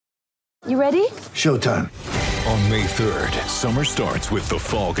You ready? Showtime. On May 3rd, summer starts with The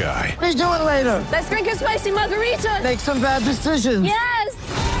Fall Guy. Let's do it later. Let's drink a spicy margarita. Make some bad decisions. Yes!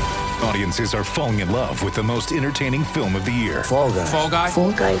 Audiences are falling in love with the most entertaining film of the year. Fall Guy. Fall Guy?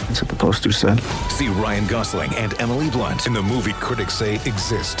 Fall guy. That's what the poster said. See Ryan Gosling and Emily Blunt in the movie critics say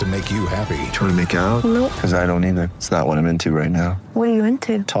exists to make you happy. Trying to make it out? Nope. Because I don't either. It's not what I'm into right now. What are you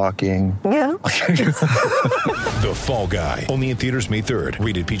into? Talking. Yeah. The Fall Guy. Only in theaters May 3rd.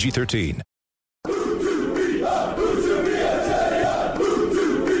 Rated PG-13.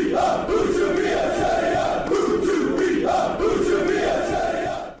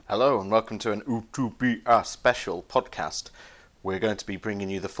 Hello and welcome to an U2BR special podcast. We're going to be bringing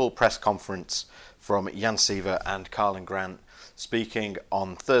you the full press conference from Jan Siewert and Karlan Grant speaking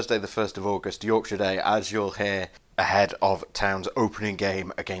on Thursday the 1st of August, Yorkshire Day, as you'll hear, ahead of Town's opening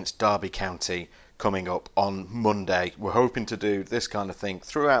game against Derby County coming up on Monday. We're hoping to do this kind of thing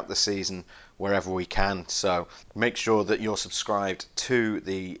throughout the season wherever we can, so make sure that you're subscribed to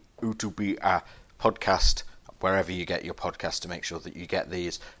the U2BR podcast wherever you get your podcast to make sure that you get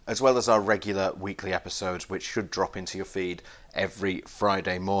these, as well as our regular weekly episodes, which should drop into your feed every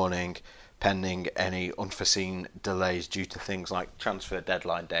Friday morning, pending any unforeseen delays due to things like transfer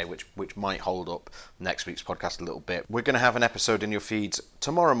deadline day, which might hold up next week's podcast a little bit. We're going to have an episode in your feeds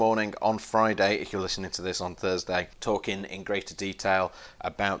tomorrow morning on Friday, if you're listening to this on Thursday, talking in greater detail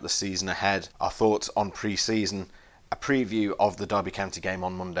about the season ahead, our thoughts on pre-season, a preview of the Derby County game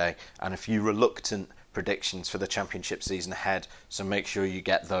on Monday, and a few reluctant predictions for the championship season ahead, so make sure you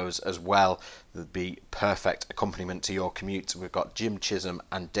get those as well. There'd be perfect accompaniment to your commute. We've got Jim Chisholm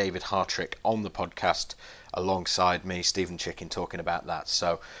and David Hartrick on the podcast alongside me, Stephen Chicken, talking about that,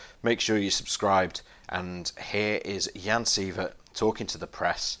 so make sure you're subscribed. And here is Jan Siewert talking to the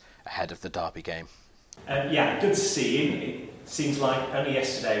press ahead of the Derby game. Yeah, good to see you. It seems like only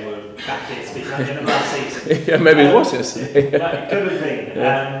yesterday we were back here speaking at the end of last season. Yeah, maybe it was yesterday. It could have been.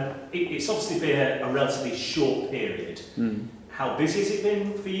 Yeah. It's obviously been a relatively short period. How busy has it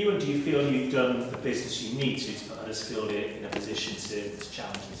been for you, and do you feel you've done the business you need to put Huddersfield in a position to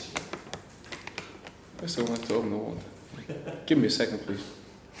challenge this year? I still want to open the water. Give me a second, please.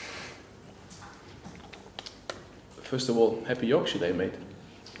 First of all, happy Yorkshire Day, mate.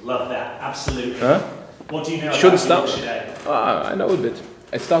 Love that, absolutely. Huh? What do you know Shouldn't about start. Yorkshire Day? I know a bit.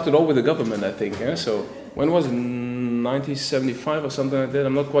 It started all with the government, I think. Yeah? So when was it? 1975 or something like that.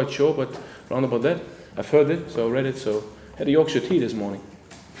 I'm not quite sure, but around about that. I've heard it, so I read it. So had a Yorkshire tea this morning.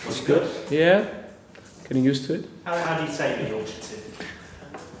 Was it good? Yeah, getting used to it. How do you take the Yorkshire tea?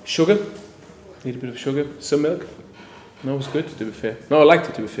 Sugar. Need a bit of sugar. Some milk. No, it was good, to be fair. No, I liked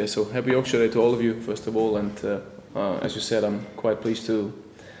it, to be fair. So happy Yorkshire Day to all of you, first of all. And as you said, I'm quite pleased to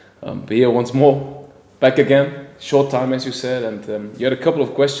be here once more. Back again. Short time, as you said. And you had a couple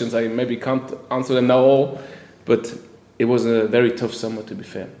of questions. I maybe can't answer them now all. But it was a very tough summer, to be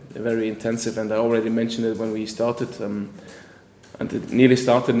fair. Very intensive. And I already mentioned it when we started. And it nearly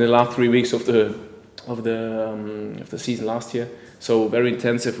started in the last 3 weeks of the season last year. So very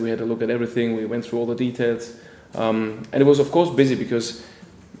intensive. We had to look at everything. We went through all the details. And it was, of course, busy because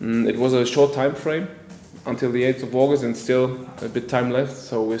it was a short time frame until the 8th of August and still a bit time left.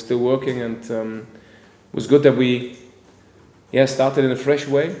 So we're still working, and it was good that we started in a fresh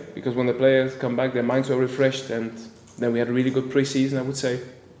way, because when the players come back, their minds were refreshed, and then we had a really good pre-season, I would say.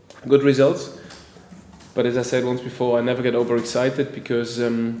 Good results. But as I said once before, I never get overexcited, because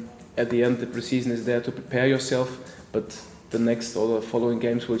at the end the pre-season is there to prepare yourself, but the next or the following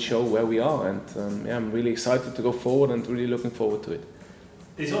games will show where we are, and I'm really excited to go forward and really looking forward to it.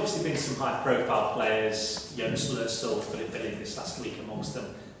 There's obviously been some high-profile players, Jonas Løssel, Philip Billing this last week amongst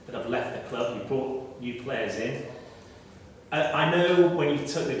them, that have left the club. You brought new players in. I know when you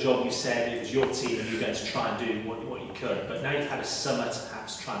took the job you said it was your team and you were going to try and do what you could, but now you've had a summer to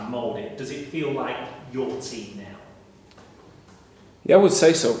perhaps try and mould it. Does it feel like your team now? Yeah, I would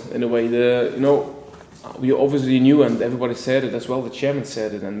say so, in a way. We obviously knew, and everybody said it as well, the chairman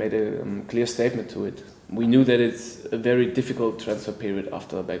said it and made a clear statement to it. We knew that it's a very difficult transfer period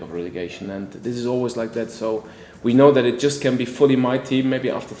after the back of relegation, and this is always like that. So we know that it just can be fully my team maybe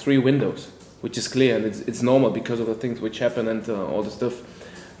after 3 windows, which is clear, and it's normal because of the things which happen and all the stuff.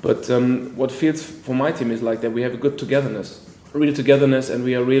 But what feels for my team is like that we have a good real togetherness, and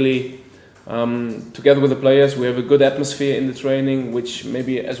we are really together with the players. We have a good atmosphere in the training, which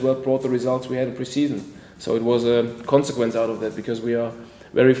maybe as well brought the results we had in pre-season. So it was a consequence out of that, because we are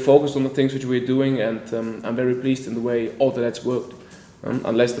very focused on the things which we're doing, and I'm very pleased in the way all that's worked.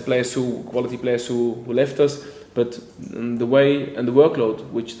 Unless the quality players who left us, but the way and the workload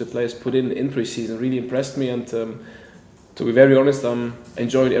which the players put in pre-season really impressed me, and to be very honest, I'm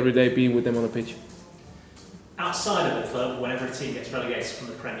enjoying every day being with them on the pitch. Outside of the club, whenever a team gets relegated from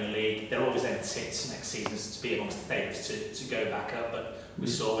the Premier League, they're always then tipped next season to be amongst the favourites to go back up. But we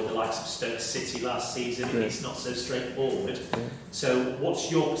saw with the likes of Stoke City last season, it's not so straightforward. So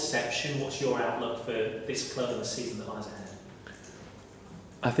what's your perception, what's your outlook for this club and the season that lies ahead?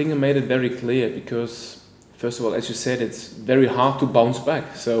 I think I made it very clear because, first of all, as you said, it's very hard to bounce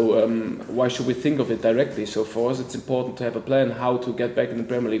back. So why should we think of it directly? So for us, it's important to have a plan how to get back in the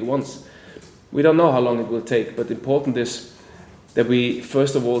Premier League once. We don't know how long it will take, but important is that we,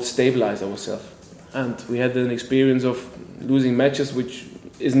 first of all, stabilize ourselves. And we had an experience of losing matches, which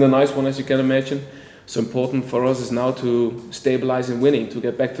isn't a nice one, as you can imagine. So important for us is now to stabilize in winning, to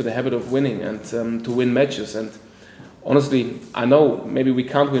get back to the habit of winning and to win matches. And honestly, I know maybe we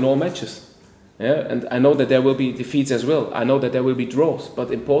can't win all matches. Yeah, and I know that there will be defeats as well. I know that there will be draws.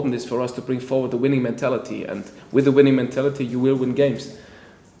 But important is for us to bring forward the winning mentality. And with the winning mentality, you will win games.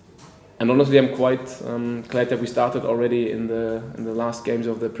 And honestly, I'm quite glad that we started already in the last games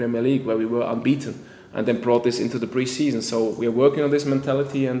of the Premier League, where we were unbeaten, and then brought this into the pre-season. So we are working on this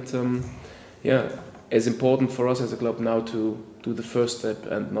mentality, and it's important for us as a club now to do the first step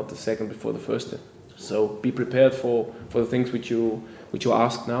and not the second before the first step. So be prepared for the things which you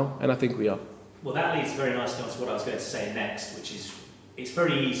ask now, and I think we are. Well, that leads very nicely on to what I was going to say next, which is it's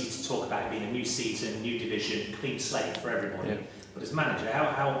very easy to talk about it being a new season, new division, clean slate for everybody. Yeah. But as manager,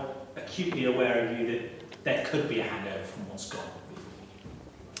 how acutely aware are you that there could be a hangover from what's gone?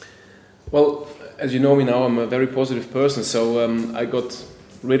 Well, as you know me now, I'm a very positive person, so I got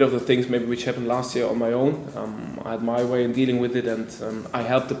rid of the things maybe which happened last year on my own. I had my way in dealing with it, and I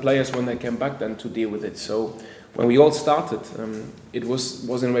helped the players when they came back then to deal with it. So when we all started, it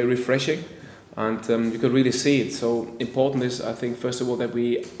was in a way refreshing, and you could really see it. So important is, I think, first of all, that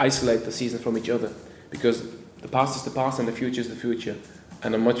we isolate the season from each other, because the past is the past and the future is the future.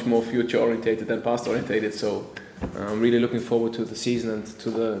 And I'm much more future-orientated than past-orientated, so I'm really looking forward to the season and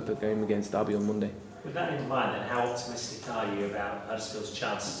to the game against Derby on Monday. With that in mind, then, how optimistic are you about Huddersfield's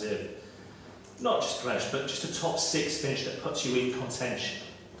chances of not just promotion, but just a top 6 finish that puts you in contention?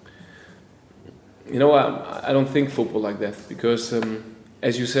 You know, I don't think football like that, because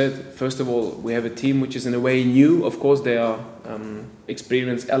as you said, first of all, we have a team which is in a way new. Of course, there are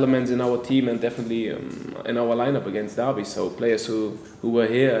experienced elements in our team and definitely in our lineup against Derby. So players who were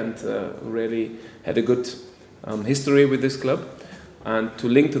here and who really had a good history with this club. And to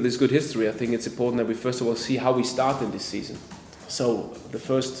link to this good history, I think it's important that we first of all see how we start in this season. So the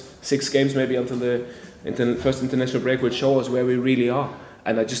first 6 games, maybe until the first international break, will show us where we really are.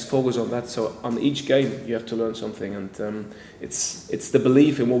 And I just focus on that. So on each game, you have to learn something, and it's the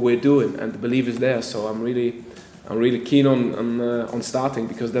belief in what we're doing, and the belief is there. So I'm really keen on starting,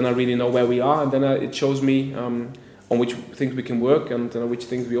 because then I really know where we are, and then it shows me on which things we can work and which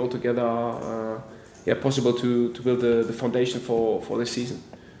things we all together are possible to build the foundation for this season.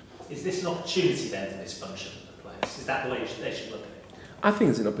 Is this an opportunity then for this bunch of players? Is that the way they should look at it? I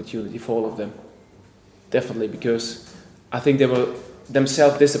think it's an opportunity for all of them, definitely, because I think they were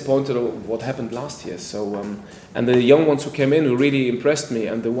themselves disappointed of what happened last year. So and the young ones who came in who really impressed me,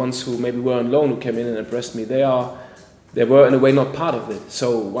 and the ones who maybe were on loan who came in and impressed me, they were in a way not part of it.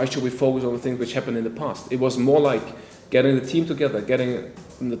 So why should we focus on the things which happened in the past? It was more like getting the team together, getting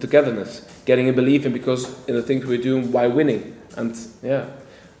the togetherness, getting a belief in the things we're doing while winning. And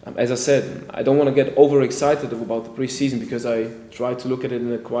as I said, I don't want to get overexcited about the pre-season, because I try to look at it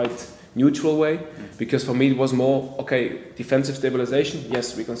in a quite neutral way, because for me it was more, defensive stabilization,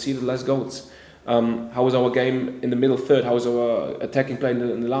 yes, we conceded less goals. How was our game in the middle third? How was our attacking play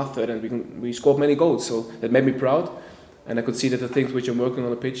in the last third? And we scored many goals, so that made me proud. And I could see that the things which I'm working on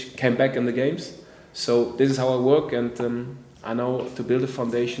the pitch came back in the games. So this is how I work, and I know to build a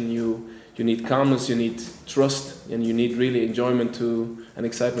foundation you need calmness, you need trust, and you need really enjoyment and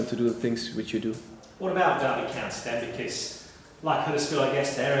excitement to do the things which you do. What about Derby County then? Because like Huddersfield, I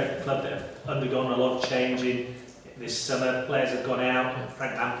guess they're a club that have undergone a lot of change in this summer. Players have gone out.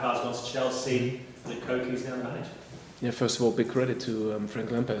 Frank Lampard's gone to Chelsea. Luke Koki's now the manager. Yeah, first of all, big credit to Frank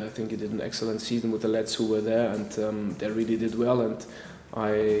Lampard. I think he did an excellent season with the lads who were there, and they really did well. And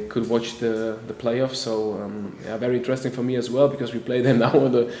I could watch the playoffs, so very interesting for me as well, because we play them now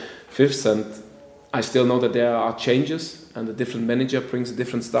on the 5th, and I still know that there are changes, and a different manager brings a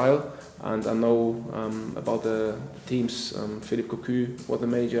different style. And I know about the teams. Philippe Cocu was the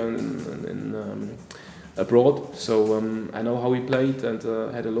manager in abroad, so I know how he played and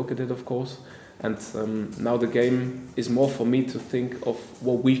had a look at it, of course. And now the game is more for me to think of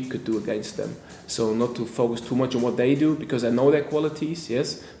what we could do against them. So not to focus too much on what they do, because I know their qualities,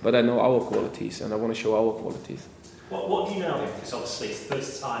 yes, but I know our qualities, and I want to show our qualities. What do you know of him? Because obviously it's the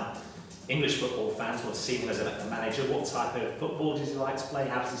first time English football fans will have seen him as a manager. What type of football does he like to play?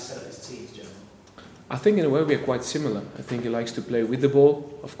 How does he set up his teams, generally? I think in a way we are quite similar. I think he likes to play with the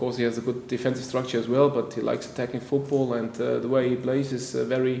ball. Of course, he has a good defensive structure as well, but he likes attacking football, and the way he plays is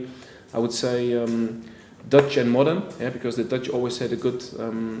very, I would say, Dutch and modern. Yeah, because the Dutch always had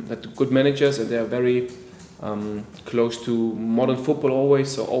good managers, and they are very close to modern football always.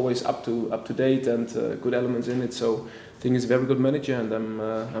 So always up to date and good elements in it. So I think he's a very good manager, and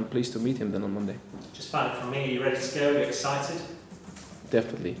I'm pleased to meet him then on Monday. Just finally from me, are you ready to go? Are you excited?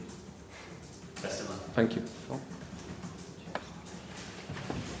 Definitely. Best of luck. Thank you.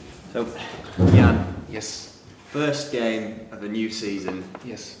 So, Jan, Yes. first game of a new season.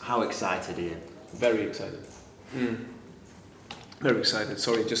 Yes. How excited are you? Very excited. Very excited.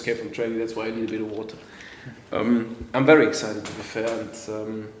 Sorry, just came from training. That's why I need a bit of water. I'm very excited, to be fair.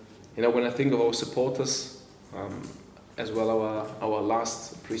 And when I think of our supporters, as well, our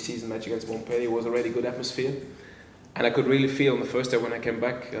last pre-season match against Montpellier was already good atmosphere. And I could really feel on the first day when I came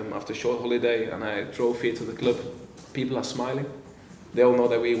back after a short holiday and I drove here to the club, people are smiling. They all know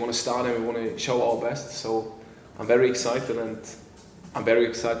that we want to start and we want to show our best. So I'm very excited, and I'm very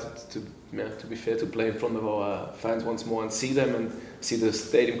excited to be fair, to play in front of our fans once more and see them and see the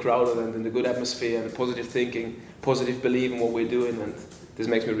stadium crowded and in the good atmosphere and the positive thinking, positive belief in what we're doing, and this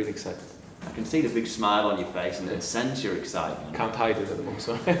makes me really excited. I can see the big smile on your face and sense your excitement. Can't hide it at the moment.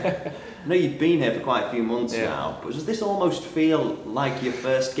 So. I know you've been here for quite a few months now, but does this almost feel like your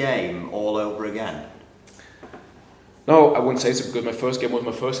first game all over again? No, I wouldn't say so, because my first game was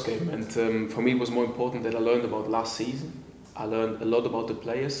my first game, and for me it was more important that I learned about last season. I learned a lot about the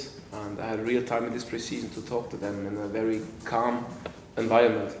players, and I had real time in this pre-season to talk to them in a very calm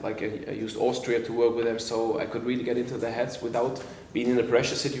environment. Like I used Austria to work with them, so I could really get into their heads without being in a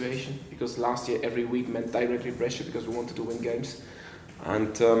pressure situation, because last year every week meant directly pressure because we wanted to win games. And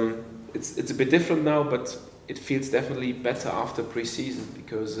it's a bit different now, but it feels definitely better after pre-season,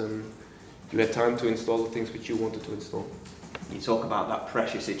 because you had time to install the things which you wanted to install. You talk about that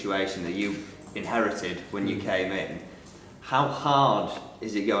pressure situation that you inherited when you came in. How hard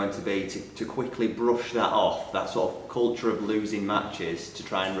is it going to be to quickly brush that off, that sort of culture of losing matches, to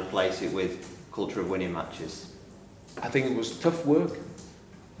try and replace it with culture of winning matches? I think it was tough work,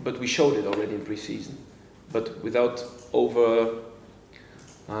 but we showed it already in pre-season. But without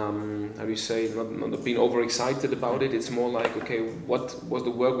not being overexcited about it. It's more like, okay, what was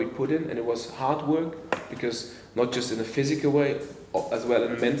the work we put in? And it was hard work, because not just in a physical way, as well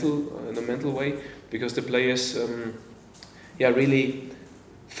in a mental way, because the players really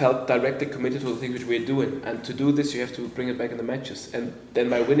felt directly committed to the things which we're doing. And to do this, you have to bring it back in the matches. And then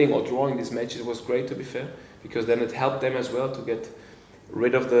by winning or drawing these matches was great, to be fair, because then it helped them as well to get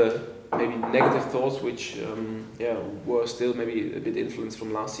rid of the maybe negative thoughts which were still maybe a bit influenced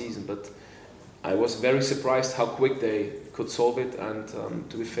from last season. But I was very surprised how quick they could solve it. And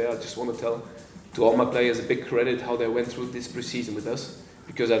to be fair, I just want to tell to all my players a big credit how they went through this pre-season with us,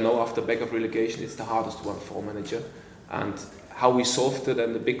 because I know after back of relegation it's the hardest one for a manager. And how we solved it,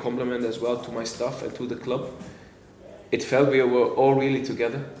 and the big compliment as well to my staff and to the club. It felt we were all really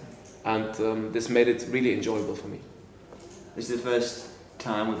together, and this made it really enjoyable for me. This is the first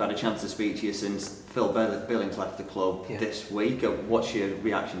time we've had a chance to speak to you since Phil Billings left the club this week. What's your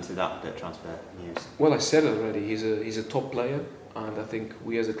reaction to that transfer news? Well, I said it already. He's a top player, and I think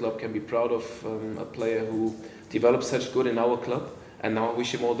we as a club can be proud of a player who developed such good in our club. And now I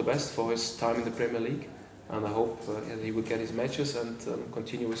wish him all the best for his time in the Premier League. And I hope he will get his matches and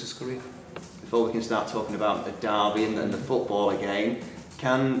continue with his career. Before we can start talking about the derby and the football again,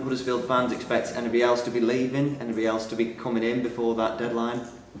 can Huddersfield fans expect anybody else to be leaving, anybody else to be coming in before that deadline?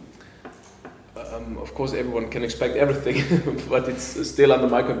 Of course, everyone can expect everything, but it's still under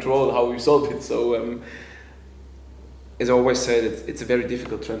my control how we solve it. So, as I always said, it's a very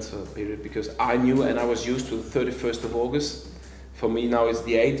difficult transfer period, because I knew and I was used to the 31st of August. For me now it's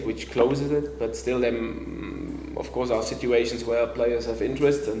the 8th which closes it, but still then of course are situations where players have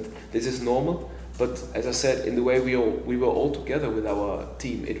interest, and this is normal. But as I said, in the way we were all together with our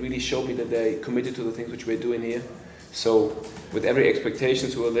team, it really showed me that they committed to the things which we're doing here. So with every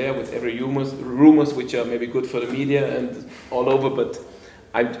expectations who are there, with every rumors which are maybe good for the media and all over, but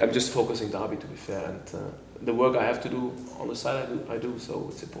I'm just focusing Derby, to be fair, and the work I have to do on the side I do, so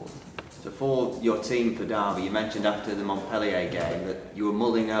it's important. So for your team for Derby, you mentioned after the Montpellier game that you were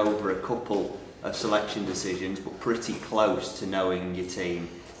mulling over a couple of selection decisions, but pretty close to knowing your team.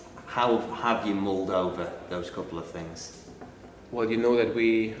 How have you mulled over those couple of things? Well, you know that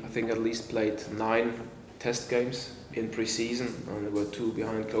we, I think, at least played 9 test games in pre-season, and there were 2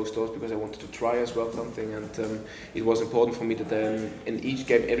 behind closed doors because I wanted to try as well something, and it was important for me that in each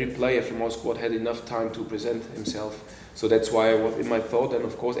game every player from our squad had enough time to present himself. So that's why I was in my thought, and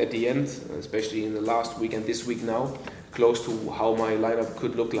of course at the end, especially in the last week and this week now, close to how my lineup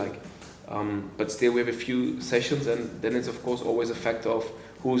could look like. But still we have a few sessions, and then it's of course always a factor of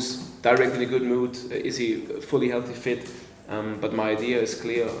who's directly in a good mood, is he fully healthy, fit. But my idea is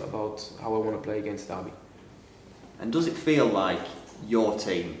clear about how I want to play against Derby. And does it feel like your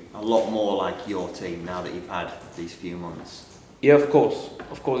team, a lot more like your team now that you've had these few months? Yeah, of course.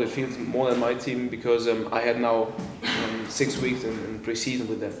 Of course, it feels more than my team because I had now 6 weeks in pre-season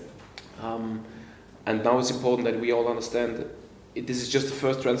with them. And now it's important that we all understand that this is just the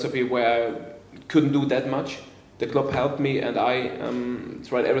first transfer period where I couldn't do that much. The club helped me, and I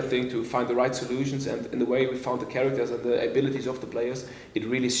tried everything to find the right solutions, and in the way we found the characters and the abilities of the players, it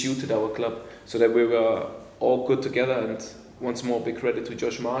really suited our club, so that we were all good together. And once more, big credit to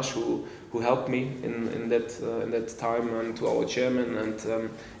Josh Marsh, who helped me in that time, and to our chairman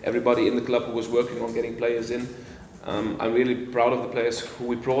and everybody in the club who was working on getting players in. I'm really proud of the players who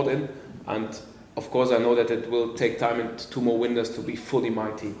we brought in, and of course I know that it will take time and 2 more windows to be fully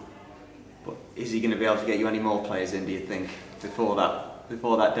my team. But is he going to be able to get you any more players in, do you think, before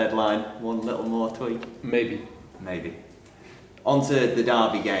that deadline? One little more tweak? Maybe. On to the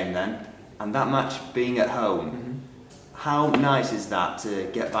Derby game then, and that match being at home. Mm-hmm. How nice is that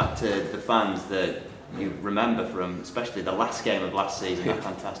to get back to the fans that you remember from, especially the last game of last season, that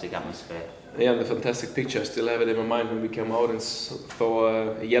fantastic atmosphere? Yeah, the fantastic picture. I still have it in my mind when we came out and saw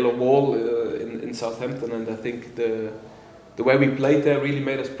a yellow wall in Southampton, and I think the way we played there really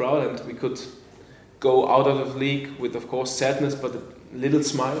made us proud, and we could go out of the league with, of course, sadness, but a little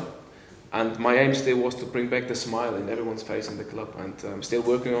smile. And my aim still was to bring back the smile in everyone's face in the club, and I'm still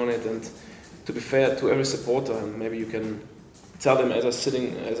working on it. And to be fair to every supporter, and maybe you can tell them as I'm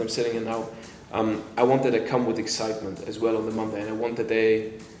sitting here now, I want that they come with excitement as well on the Monday, and I want that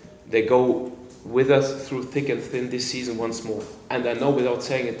they go with us through thick and thin this season once more. And I know without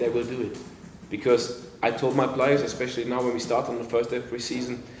saying it, they will do it, because I told my players, especially now when we start on the first day of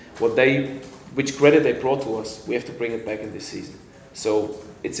pre-season, which credit they brought to us, we have to bring it back in this season. So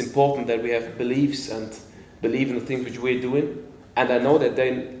it's important that we have beliefs and believe in the things which we're doing. And I know that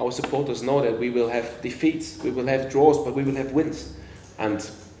our supporters know that we will have defeats, we will have draws, but we will have wins. And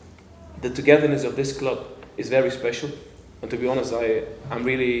the togetherness of this club is very special. And to be honest, I'm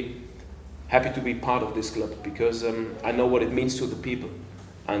really happy to be part of this club, because I know what it means to the people.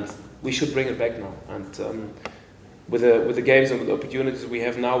 And we should bring it back now. And with the games and with the opportunities we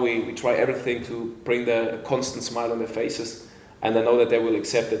have now, we try everything to bring a constant smile on their faces. And I know that they will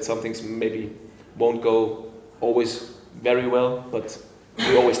accept that some things maybe won't go always very well, but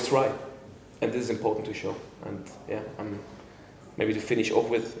we always try. And this is important to show. And yeah, maybe to finish off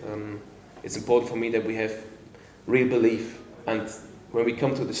with, it's important for me that we have real belief. And when we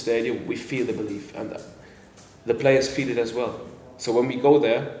come to the stadium, we feel the belief. And the players feel it as well. So when we go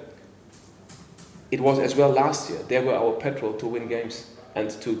there, it was as well last year. They were our petrol to win games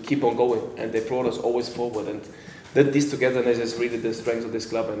and to keep on going. And they brought us always forward. And this togetherness is really the strength of this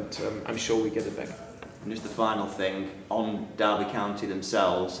club, and I'm sure we get it back. And just the final thing, on Derby County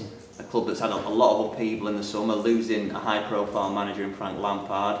themselves, a club that's had a lot of upheaval in the summer, losing a high-profile manager in Frank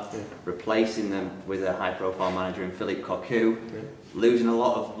Lampard, replacing them with a high-profile manager in Philippe Cocu, losing a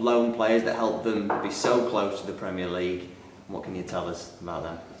lot of loan players that helped them be so close to the Premier League. What can you tell us about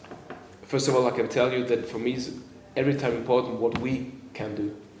them? First of all, I can tell you that for me it's every time important what we can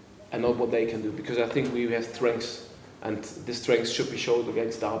do and not what they can do, because I think we have strengths, and this strengths should be shown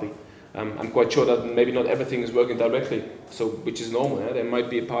against Derby. I'm quite sure that maybe not everything is working directly, which is normal. There might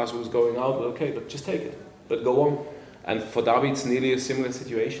be a pass who's going out, but okay, but just take it, but go on. And for Derby, it's nearly a similar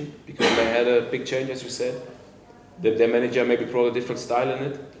situation, because they had a big change, as you said. Their manager maybe brought a different style in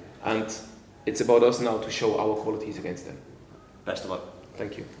it, and it's about us now to show our qualities against them. Best of luck.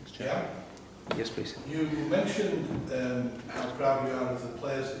 Thank you. Yeah. Yes, please. You mentioned how proud you are of the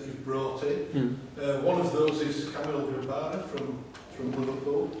players that you've brought in. One of those is Kamil Grabara from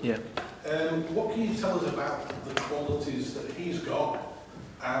Liverpool. Yeah. What can you tell us about the qualities that he's got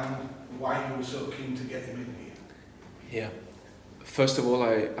and why you were so keen to get him in here? Yeah. First of all,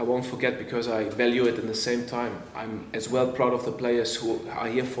 I won't forget, because I value it at the same time. I'm as well proud of the players who are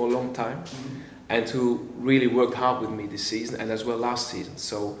here for a long time. And who really worked hard with me this season and as well last season.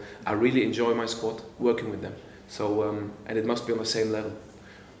 So I really enjoy my squad, working with them. So and it must be on the same level.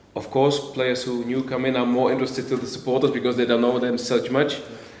 Of course, players who new come in are more interested to the supporters because they don't know them such much.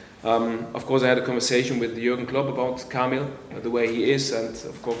 Of course, I had a conversation with Jurgen Klopp about Kamil, the way he is, and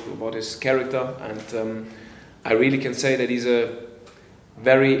of course about his character. And I really can say that he's a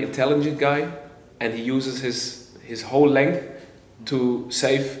very intelligent guy, and he uses his whole length to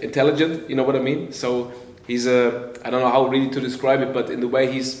save intelligent. You know what I mean? So he's I don't know how really to describe it, but in the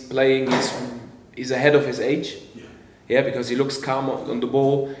way he's playing, he's ahead of his age. Yeah, because he looks calm on the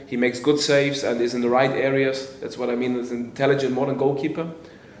ball, he makes good saves and is in the right areas. That's what I mean, as an intelligent modern goalkeeper.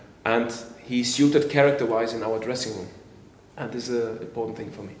 And he's suited character-wise in our dressing room. And this is an important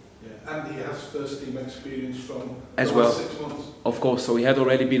thing for me. Yeah. And he has first team experience from as the well. last 6 months. Of course, so he had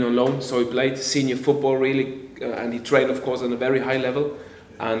already been on loan, so he played senior football really, and he trained of course on a very high level.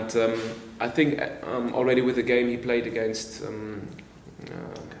 And I think already with the game he played against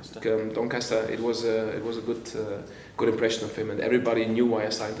Doncaster, it was a good impression of him, and everybody knew why I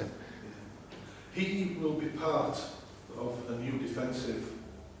signed him. He will be part of a new defensive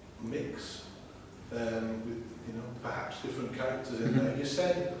mix with perhaps different characters in there. You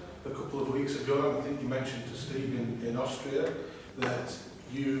said a couple of weeks ago, and I think you mentioned to Steve in Austria, that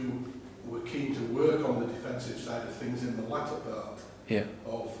you were keen to work on the defensive side of things in the latter part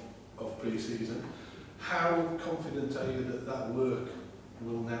of pre-season. How confident are you that work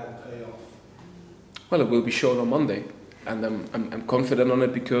will now pay off? Well, it will be shown on Monday, and I'm confident on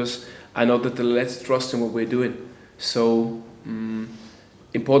it because I know that the lads trust in what we're doing. So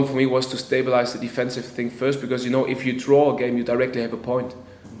important for me was to stabilize the defensive thing first, because if you draw a game, you directly have a point,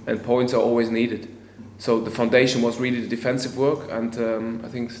 and points are always needed. So the foundation was really the defensive work, and I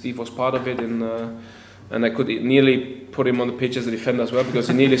think Steve was part of it, and I could nearly put him on the pitch as a defender as well, because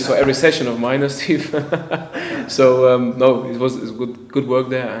he nearly saw every session of mine, Steve. So no, it was good work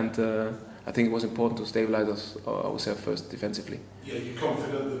there, and I think it was important to stabilize ourselves first defensively. Yeah, you're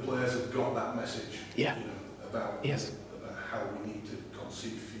confident the players have got that message. Yeah. About how we need to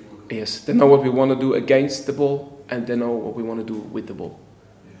concede fewer goals. Yes, they know what we want to do against the ball, and they know what we want to do with the ball.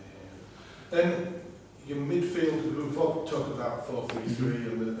 Then your midfield, we've talked about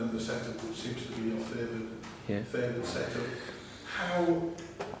 4-3-3 and the setup, which seems to be your favoured setup. How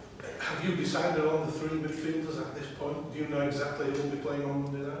have you decided on the three midfielders at this point? Do you know exactly who will be playing on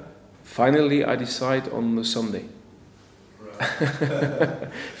Monday night? Finally, I decide on the Sunday.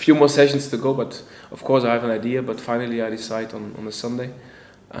 Right. Few more sessions to go, but of course I have an idea. But finally, I decide on the Sunday,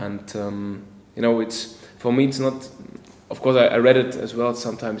 and it's for me. It's not. Of course, I read it as well.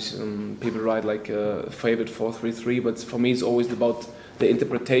 Sometimes people write like favorite 4-3-3, but for me, it's always about the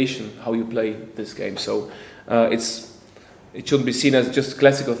interpretation how you play this game. So it shouldn't be seen as just a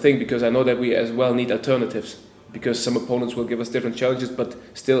classical thing, because I know that we as well need alternatives, because some opponents will give us different challenges, but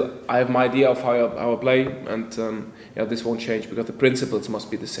still I have my idea of how I play, and this won't change, because the principles must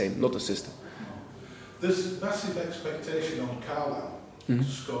be the same, not the system. There's massive expectation on Carlisle to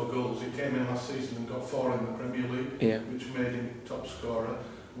score goals. He came in last season and got 4 in the Premier League, which made him top scorer.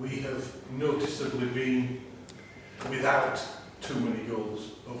 We have noticeably been without too many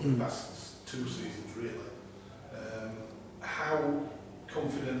goals over the past 2 seasons, really. How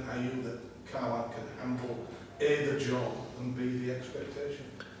confident are you that Carlisle can handle A, the job, and B, the expectation?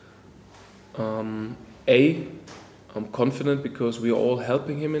 I'm confident because we are all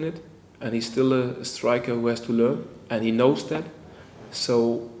helping him in it, and he's still a striker who has to learn, and he knows that.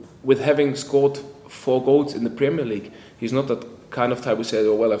 So with having scored 4 goals in the Premier League, he's not that kind of type who says,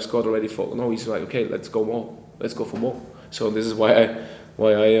 "Oh well, I've scored already 4." No, he's like, "Okay, let's go more. Let's go for more." So this is why I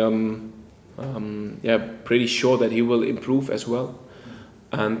pretty sure that he will improve as well.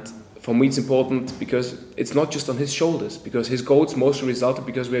 And for me, it's important because it's not just on his shoulders, because his goals mostly resulted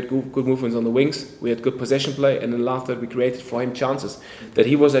because we had good movements on the wings, we had good possession play, and then after that we created for him chances. That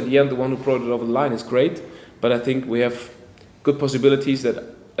he was at the end the one who brought it over the line is great, but I think we have good possibilities that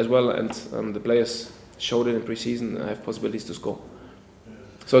as well, and the players showed it in pre-season, have possibilities to score.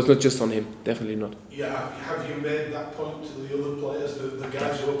 So it's not just on him, definitely not. Yeah, have you made that point to the other players, the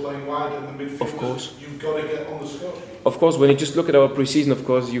guys who are playing wide in the midfield? Of course. You've got to get on the score. Of course, when you just look at our pre-season, of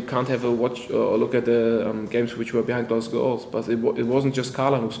course, you can't have a watch or look at the games which were behind those goals, but it wasn't just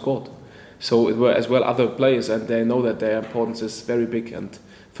Carlisle who scored. So it were as well other players, and they know that their importance is very big, and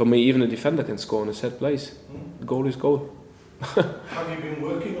for me, even a defender can score in a set place. Goal is goal. Have you been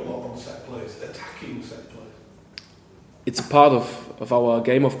working a lot on set plays, attacking set plays? It's a part of our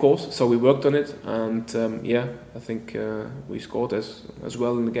game, of course, so we worked on it, and I think we scored as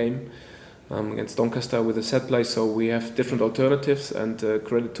well in the game against Doncaster with a set play, so we have different alternatives, and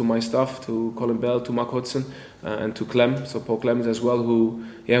credit to my staff, to Colin Bell, to Mark Hudson, and to Clem, so Paul Clemens as well, who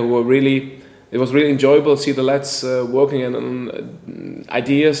were really, it was really enjoyable to see the lads working on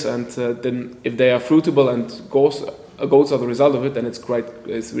ideas, and then if they are fruitable and goals are the result of it, then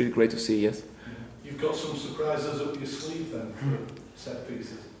it's really great to see, yes. You've got some surprises up your sleeve then for set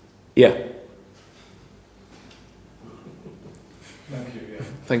pieces? Yeah. Thank you, yeah.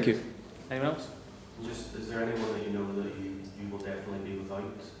 Thank you. Anyone else? Just, is there anyone that you know that you will definitely be without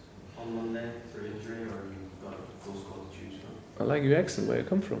on Monday through injury, or you've got a full squad to choose from? I like your accent, where you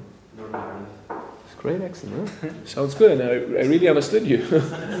come from. Northern Ireland. It's a great accent, huh? Sounds good, and I really understood you.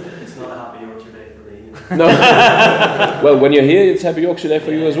 It's not a happy Yorkshire day for me. No. Well, when you're here, it's happy Yorkshire Day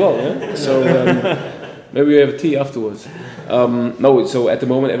for you as well, yeah? So maybe we have a tea afterwards. No, so at the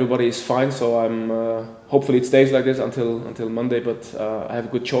moment everybody is fine, so I'm hopefully it stays like this until Monday, but I have a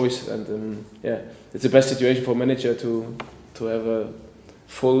good choice, and yeah, it's the best situation for a manager to have a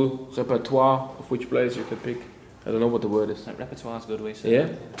full repertoire of which players you can pick. I don't know what the word is. That repertoire's good, we say. Yeah?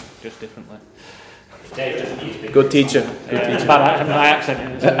 Just differently. Dave doesn't use big Good teacher. Good It's teacher. bad I have my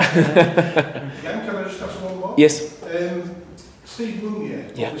accent. Jan, can I just ask one more? Yes. Steve Mounier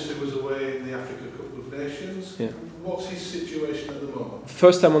Yeah. obviously was away in the Africa Cup of Nations. Yeah. What's his situation at the moment?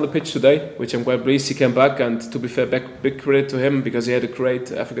 First time on the pitch today, which I'm quite pleased he came back, and to be fair, big credit to him because he had a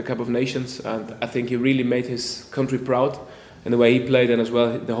great Africa Cup of Nations, and I think he really made his country proud in the way he played, and as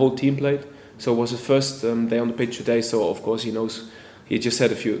well the whole team played. So it was his first day on the pitch today, so of course he knows. He just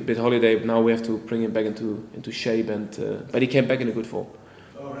had a bit holiday, but now we have to bring him back into shape, and but he came back in a good form.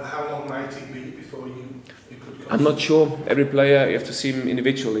 Or how long might it be before you could come? I'm not sure. Every player, you have to see him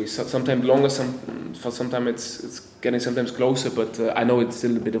individually. So, sometimes longer, sometimes it's getting sometimes closer. But I know it's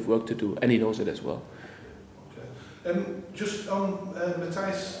still a bit of work to do, and he knows it as well. Okay. Just on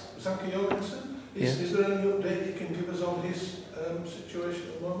Matthijs Zanke-Jorgensen, is there any update you can give us on his situation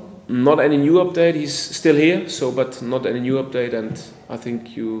at the moment? Not any new update. He's still here, but not any new update. And I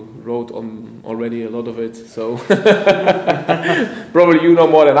think you wrote on already a lot of it. So probably you know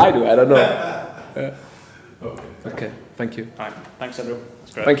more than I do. I don't know. Yeah. Okay. Thank you. Right. Thanks, everyone.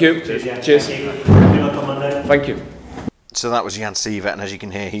 That's great. Thank you. Cheers. Yeah. Cheers. Thank you. Good luck on Monday. Thank you. So that was Jan Siewert, and as you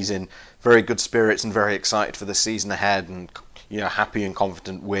can hear, he's in very good spirits and very excited for the season ahead, and happy and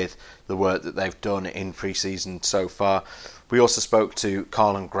confident with the work that they've done in pre-season so far. We also spoke to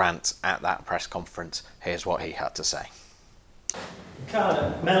Karlan Grant at that press conference. Here's what he had to say.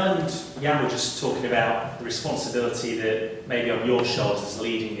 Karlan, Mel and Jan were just talking about the responsibility that maybe on your shoulders as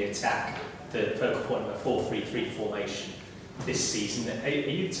leading the attack, the focal point of a 4-3-3 formation this season. Are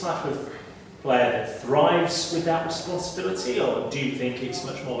you the type of player that thrives with that responsibility, or do you think it's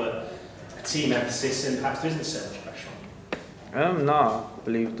much more a team emphasis and perhaps there isn't so much pressure on you? No, I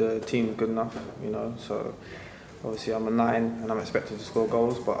believe the team's good enough, so obviously I'm a 9 and I'm expected to score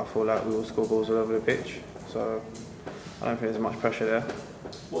goals, but I feel like we will score goals all over the pitch, so I don't think there's much pressure there.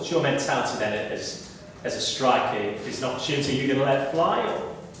 What's your mentality then as a striker? If there's an opportunity, you're going to let it fly?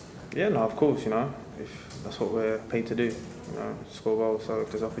 Or? Yeah, no, of course, if that's what we're paid to do, score goals, so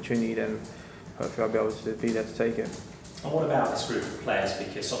if there's opportunity then hopefully I'll be able to be there to take it. And what about this group of players?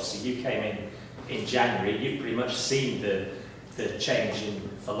 Because obviously you came in January, you've pretty much seen the change in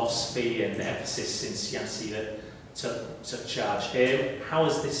philosophy and the emphasis since Jan Siewert took charge here. How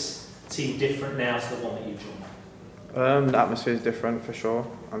is this team different now to the one that you joined? The atmosphere is different for sure.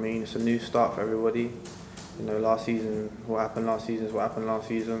 I mean, it's a new start for everybody. Last season, what happened last season is what happened last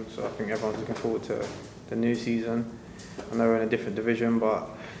season, so I think everyone's looking forward to the new season. I know we're in a different division, but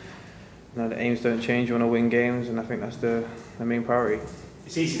the aims don't change. You want to win games, and I think that's the main priority.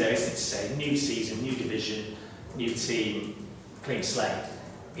 It's easy though, isn't it, to say new season, new division, new team, clean slate.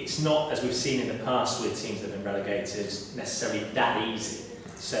 It's not, as we've seen in the past with teams that have been relegated, necessarily that easy.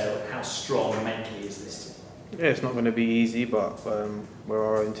 So how strong mentally is this team? Yeah, it's not going to be easy, but we're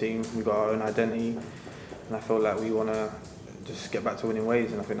our own team. We've got our own identity, and I feel like we want to just get back to winning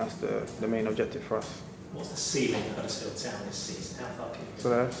ways, and I think that's the main objective for us. What's the ceiling for Huddersfield Town this season? How far can you go?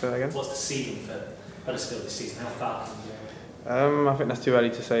 So say that again? What's the ceiling for Huddersfield this season? How far can you go? I think that's too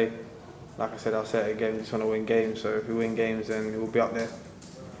early to say. Like I said, I'll say it again, we just want to win games, so if we win games then we'll be up there.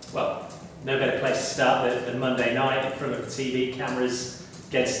 Well, no better place to start than Monday night in front of the TV cameras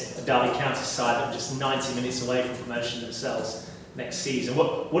against a Derby County side that are just 90 minutes away from promotion themselves next season.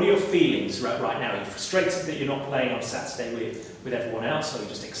 What are your feelings right now? Are you frustrated that you're not playing on Saturday with everyone else, or are you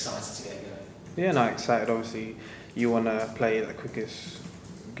just excited to get going? Yeah, no, excited. Obviously, you want to play the quickest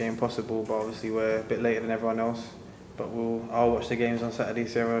game possible, but obviously we're a bit later than everyone else. But I'll watch the games on Saturday,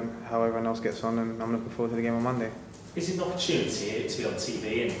 see how everyone else gets on, and I'm looking forward to the game on Monday. Is it an opportunity to be on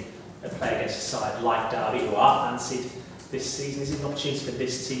TV and play against a side like Derby, who are fancied this season? Is it an opportunity for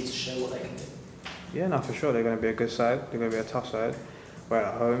this team to show what they can do? Yeah, no, for sure. They're going to be a good side. They're going to be a tough side. We're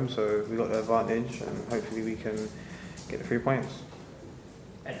at home, so we've got the advantage, and hopefully we can get the 3 points.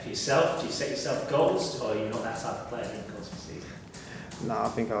 And for yourself, do you set yourself goals, or are you not that type of player doing goals for the season? No, I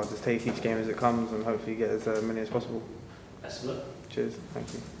think I'll just take each game as it comes and hopefully get as many as possible. Best of luck. Cheers,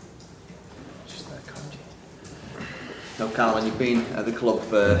 thank you. Just that So, Carlin, you've been at the club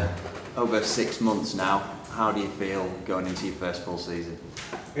for over 6 months now. How do you feel going into your first full season?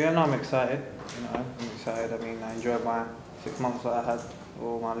 Yeah, no, I'm excited. I'm excited. I mean, I enjoyed my 6 months that I had,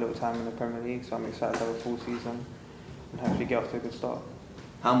 or my little time in the Premier League, so I'm excited to have a full season and hopefully get off to a good start.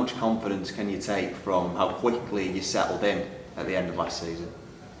 How much confidence can you take from how quickly you settled in at the end of last season?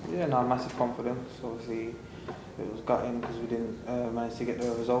 Yeah, no, massive confidence. Obviously, it was gutting because we didn't manage to get the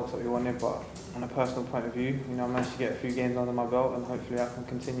results that we wanted, but on a personal point of view, I managed to get a few games under my belt and hopefully I can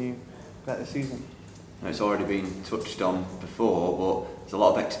continue that this season. It's already been touched on before, but there's a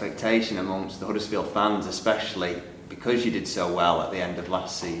lot of expectation amongst the Huddersfield fans, especially because you did so well at the end of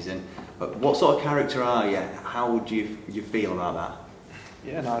last season. But what sort of character are you? How would you feel about that?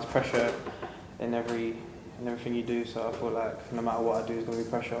 Yeah, no, it's pressure in everything you do, so I feel like no matter what I do, there's going to be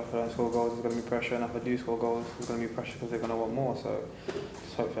pressure. If I don't score goals, there's going to be pressure, and if I do score goals, there's going to be pressure because they're going to want more, so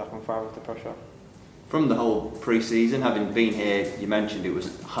just hopefully I can thrive with the pressure. From the whole pre-season, having been here, you mentioned it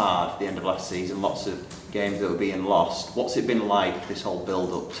was hard at the end of last season, lots of games that were being lost. What's it been like, this whole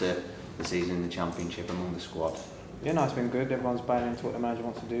build-up to the season in the Championship among the squad? Yeah, no, it's been good. Everyone's buying into what the manager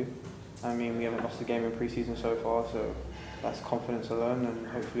wants to do. I mean, we haven't lost a game in pre-season so far, so that's confidence alone, and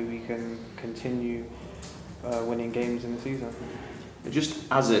hopefully we can continue winning games in the season. Just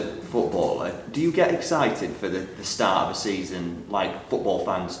as a footballer, do you get excited for the start of a season like football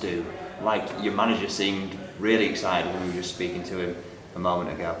fans do? Like your manager seemed really excited when we were just speaking to him a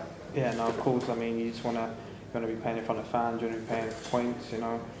moment ago. Yeah, no, of course. I mean, you want to be playing in front of fans, you want to be playing for points,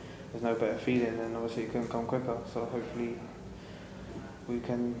 There's no better feeling, and obviously it couldn't come quicker, so hopefully we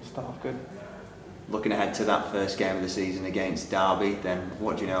can start off good. Looking ahead to that first game of the season against Derby, then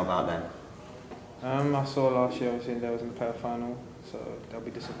what do you know about them? I saw last year, obviously, they was in the playoff final, so they'll be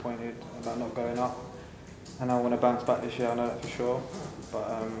disappointed about not going up. And I want to bounce back this year, I know that for sure.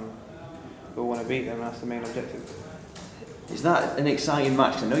 But we want to beat them, and that's the main objective. Is that an exciting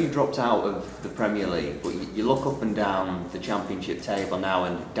match? I know you dropped out of the Premier League, but you look up and down the Championship table now,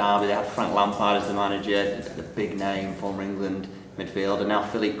 and Derby, they had Frank Lampard as the manager, the big name, former England midfielder, now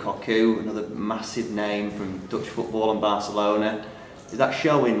Philippe Cocu, another massive name from Dutch football and Barcelona. Is that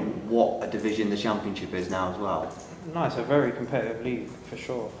showing what a division the Championship is now as well? No, it's a very competitive league, for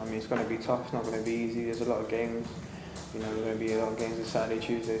sure. I mean, it's going to be tough, it's not going to be easy, there's a lot of games. There's going to be a lot of games on Saturday,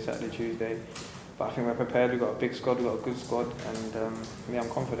 Tuesday. But I think we're prepared, we've got a big squad, we've got a good squad, and I'm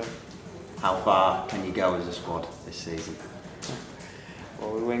confident. How far can you go as a squad this season?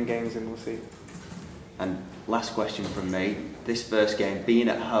 Well, we win games and we'll see. And last question from me, this first game, being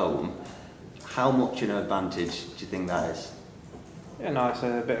at home, how much an advantage do you think that is? Yeah, no, it's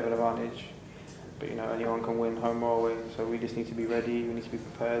a bit of an advantage. But anyone can win home or away, so we just need to be ready, we need to be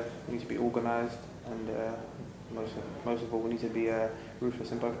prepared, we need to be organised, and most of all, we need to be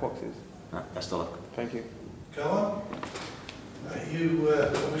ruthless in both boxes. Best of luck. Thank you. Carl, you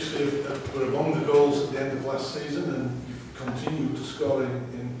obviously were among the goals at the end of last season, and you've continued to score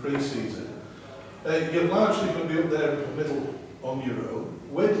in pre-season. You're largely going to be up there in the middle on your own.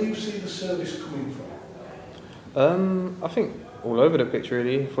 Where do you see the service coming from? I think all over the pitch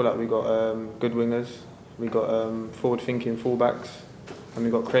really. I feel like we got good wingers, we got forward-thinking fullbacks, and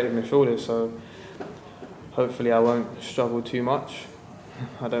we got creative midfielders. So hopefully I won't struggle too much.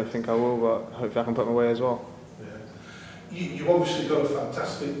 I don't think I will, but hopefully I can put my way as well. Yeah. You obviously got a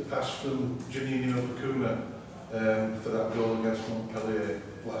fantastic pass from Juninho Bacuna for that goal against Montpellier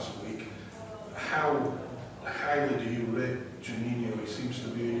last week. How highly do you rate Juninho? He seems to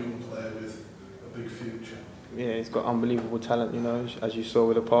be a young player with a big future. Yeah, he's got unbelievable talent, as you saw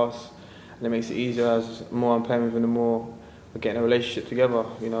with the pass. And it makes it easier as the more I'm playing with him, the more we're getting a relationship together.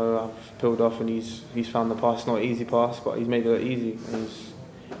 I've peeled off and he's found the pass, not an easy pass, but he's made it easy.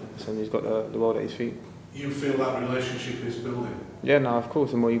 And he's got the world at his feet. You feel that relationship is building? Yeah, no, of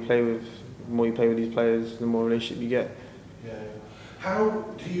course. The more you play with these players, the more relationship you get. Yeah. How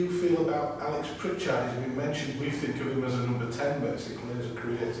do you feel about Alex Pritchard? He's been mentioned, we think of him as a number 10 basically, as a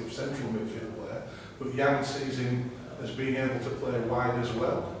creative central midfield player, but Jan sees him as being able to play wide as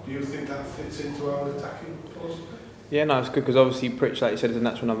well. Do you think that fits into our attacking philosophy? Yeah, no, it's good because obviously Pritch, like you said, is a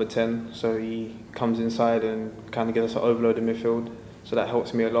natural number 10, so he comes inside and kind of gets us to overload the midfield. So that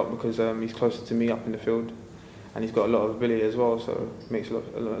helps me a lot because he's closer to me up in the field, and he's got a lot of ability as well, so it makes it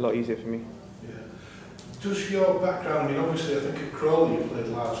a lot easier for me. Yeah. Does your background, obviously I think at Crawley you played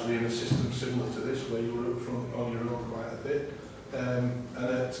largely in a system similar to this, where you were up front on your own quite a bit, and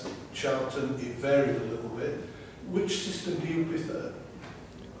at Charlton it varied a little bit. Which system do you prefer?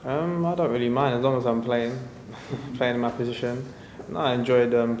 I don't really mind as long as I'm playing in my position. No, I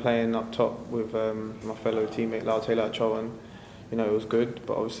enjoyed playing up top with my fellow teammate Lau Taylor at Charlton. It was good,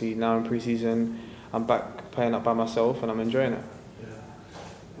 but obviously now in pre-season I'm back playing up by myself and I'm enjoying it.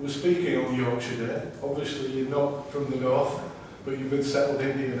 We're speaking on Yorkshire Day. Obviously you're not from the north, but you've been settled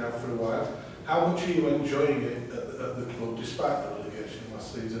in here now for a while. How much are you enjoying it at the club despite the relegation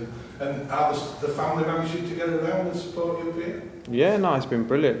last season? And are the family managing to get around and support you up here? Yeah, no, it's been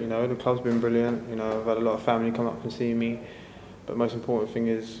brilliant. The club's been brilliant. I've had a lot of family come up and see me. But the most important thing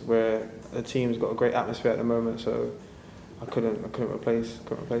is where the team's got a great atmosphere at the moment, so I couldn't replace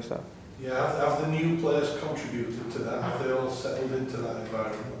that. Yeah, have the new players contributed to that? Have they all settled into that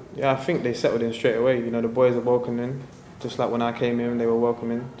environment? Yeah, I think they settled in straight away. The boys are welcoming, just like when I came in, they were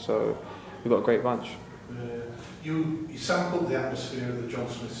welcoming. So we've got a great bunch. You sampled the atmosphere at the John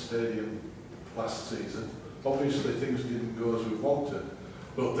Smith Stadium last season. Obviously things didn't go as we wanted,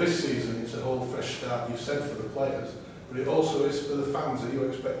 but this season it's a whole fresh start, you've said, for the players, but it also is for the fans. Are you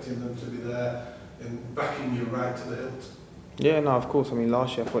expecting them to be there and backing you right to the hilt? Yeah, no, of course.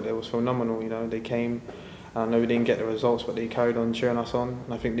 Last year I thought it was phenomenal. They came, and I know we didn't get the results, but they carried on cheering us on.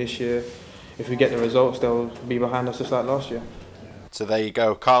 And I think this year, if we get the results, they'll be behind us just like last year. So there you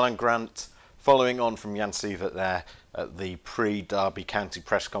go, Karlan Grant, following on from Jan Siewert there at the pre-Derby County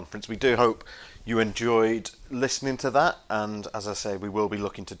press conference. We do hope you enjoyed listening to that, and as I say, we will be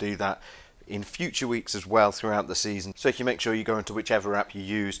looking to do that in future weeks as well throughout the season. So if you make sure you go into whichever app you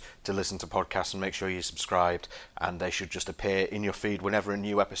use to listen to podcasts, and make sure you're subscribed, and they should just appear in your feed whenever a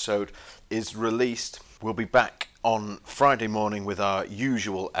new episode is released. We'll be back on Friday morning with our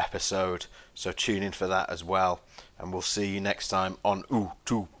usual episode, so tune in for that as well, and we'll see you next time on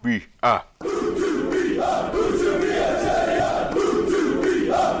U2BR.